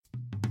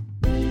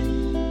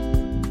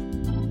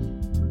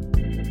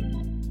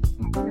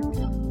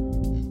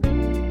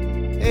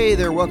Hey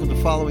there, welcome to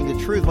Following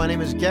the Truth. My name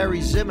is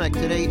Gary Zimak.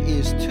 Today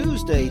is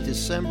Tuesday,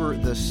 December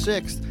the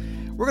 6th.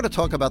 We're going to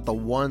talk about the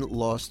one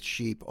lost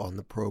sheep on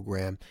the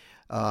program.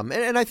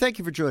 And I thank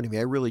you for joining me.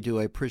 I really do.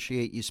 I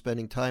appreciate you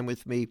spending time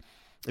with me.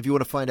 If you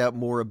want to find out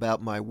more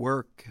about my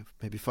work,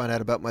 maybe find out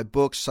about my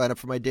books, sign up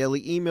for my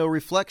daily email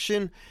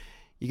reflection,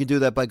 you can do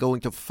that by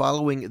going to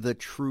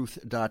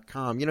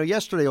followingthetruth.com. You know,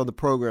 yesterday on the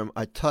program,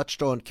 I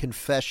touched on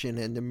confession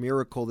and the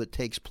miracle that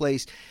takes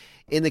place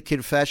in the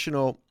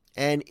confessional.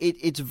 And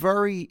it's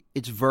very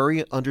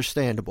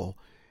understandable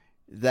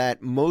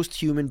that most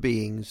human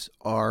beings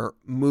are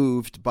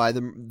moved by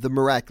the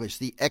miraculous,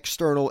 the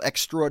external,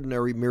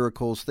 extraordinary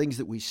miracles, things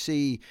that we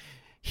see,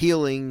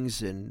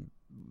 healings and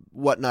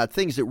whatnot,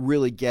 things that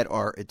really get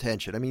our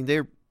attention. I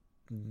mean,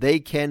 they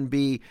can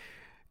be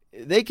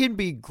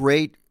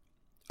great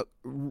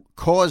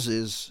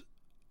causes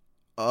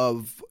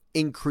of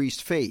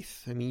increased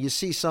faith. I mean, you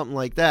see something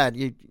like that,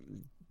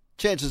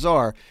 chances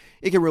are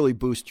it can really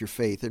boost your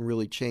faith and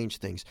really change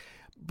things.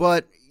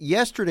 But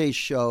yesterday's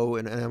show,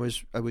 and I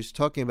was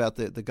talking about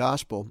the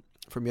gospel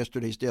from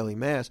yesterday's daily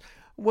mass,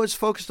 was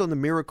focused on the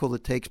miracle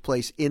that takes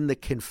place in the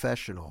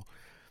confessional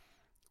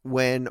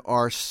when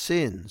our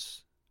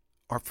sins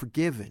are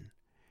forgiven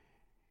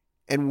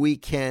and we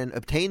can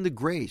obtain the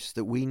grace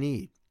that we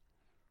need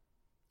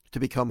to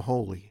become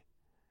holy,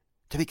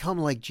 to become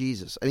like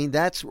Jesus. I mean,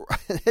 that's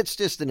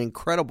just an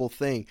incredible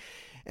thing.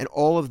 And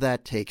all of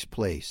that takes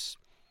place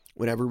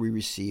whenever we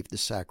receive the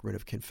sacrament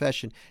of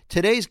confession.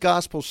 Today's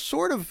gospel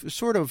sort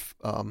of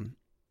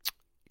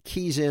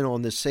keys in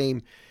on the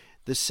same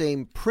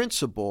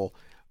principle,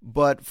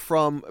 but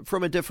from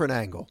a different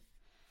angle.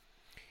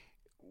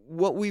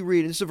 What we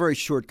read, this is a very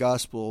short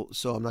gospel,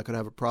 so I'm not going to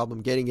have a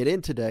problem getting it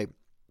in today.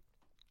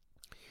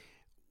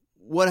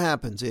 What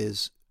happens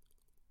is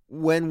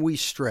when we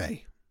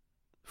stray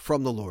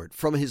from the Lord,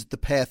 from the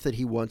path that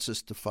He wants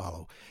us to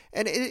follow,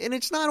 and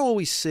it's not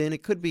always sin.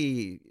 It could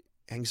be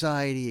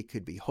anxiety, it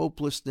could be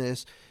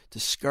hopelessness,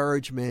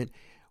 discouragement.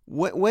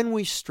 When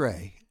we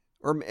stray,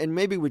 and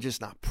maybe we're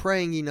just not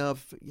praying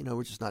enough,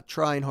 we're just not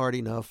trying hard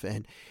enough,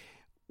 and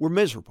we're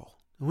miserable.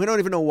 We don't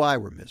even know why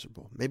we're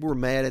miserable. Maybe we're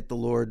mad at the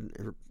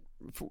Lord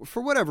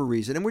for whatever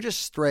reason, and we're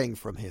just straying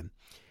from Him.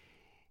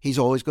 He's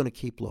always going to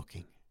keep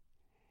looking.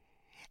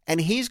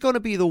 And He's going to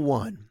be the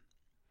one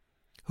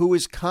who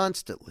is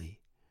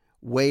constantly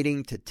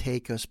waiting to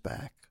take us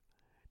back,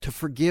 to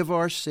forgive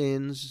our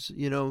sins,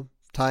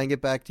 tying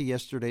it back to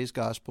yesterday's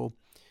gospel,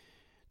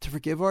 to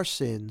forgive our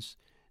sins,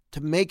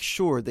 to make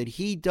sure that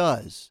He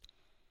does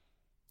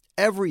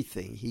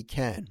everything He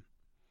can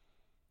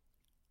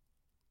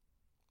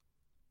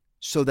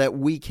so that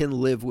we can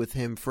live with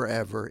Him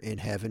forever in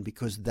heaven,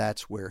 because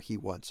that's where He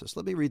wants us.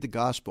 Let me read the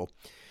gospel.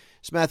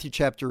 It's Matthew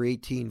chapter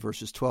 18,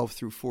 verses 12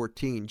 through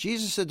 14.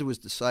 Jesus said to His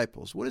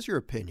disciples, "What is your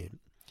opinion?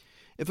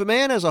 If a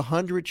man has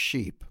 100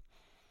 sheep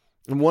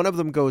and one of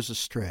them goes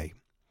astray,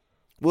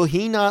 will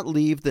he not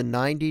leave the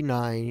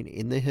 99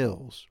 in the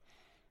hills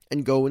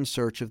and go in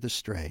search of the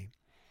stray?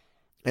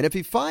 And if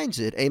he finds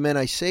it, amen,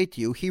 I say to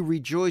you, he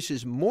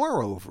rejoices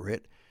more over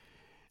it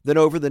than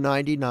over the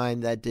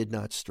 99 that did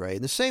not stray.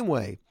 In the same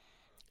way,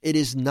 it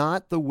is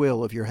not the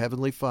will of your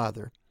heavenly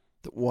Father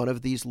that one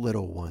of these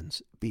little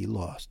ones be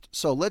lost."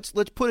 So let's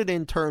put it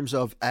in terms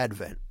of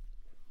Advent.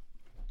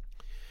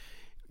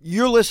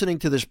 You're listening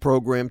to this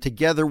program.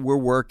 Together we're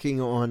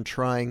working on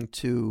trying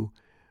to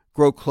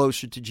grow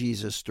closer to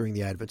Jesus during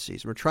the Advent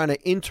season. We're trying to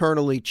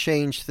internally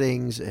change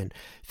things and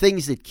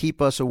things that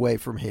keep us away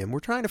from Him. We're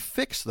trying to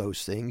fix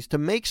those things to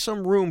make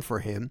some room for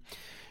Him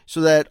so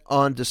that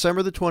on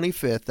December the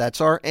 25th, that's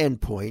our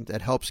end point,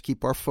 that helps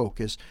keep our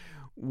focus,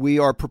 we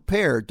are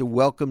prepared to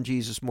welcome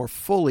Jesus more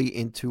fully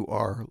into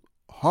our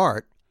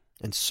heart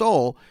and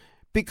soul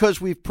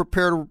because we've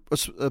prepared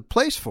a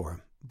place for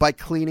Him by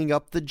cleaning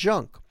up the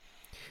junk.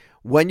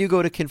 When you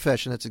go to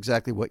confession, that's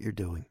exactly what you're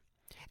doing.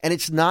 And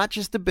it's not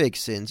just the big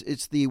sins,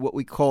 it's what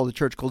the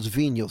church calls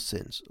venial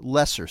sins,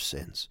 lesser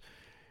sins.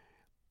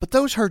 But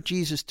those hurt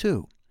Jesus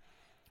too.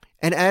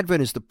 And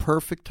Advent is the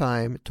perfect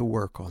time to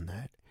work on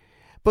that.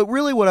 But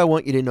really what I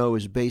want you to know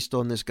is, based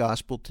on this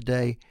gospel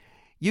today,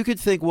 you could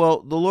think, well,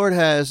 the Lord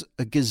has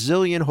a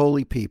gazillion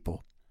holy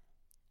people.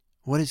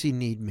 What does He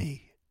need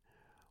me?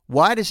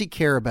 Why does He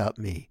care about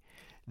me?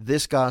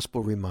 This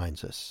gospel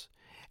reminds us.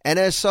 And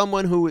as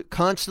someone who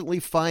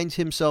constantly finds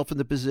himself in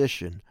the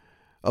position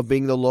of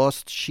being the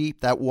lost sheep,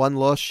 that one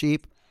lost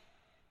sheep,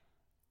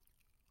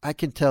 I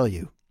can tell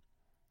you,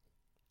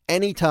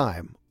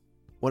 anytime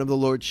one of the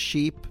Lord's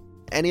sheep,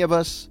 any of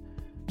us,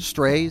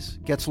 strays,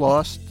 gets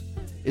lost,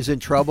 is in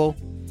trouble,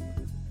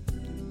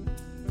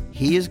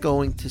 He is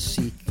going to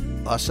seek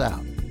us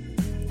out,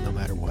 no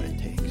matter what it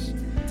takes.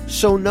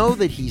 So know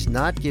that He's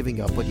not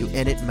giving up on you,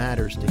 and it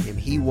matters to Him.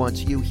 He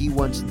wants you. He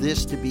wants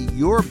this to be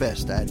your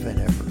best Advent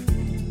ever.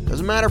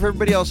 Doesn't matter if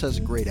everybody else has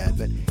a great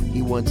Advent.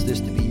 He wants this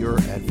to be your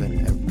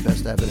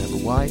best Advent ever.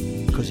 Why?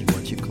 Because He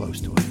wants you close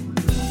to Him.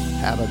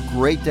 Have a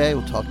great day.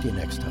 We'll talk to you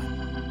next time.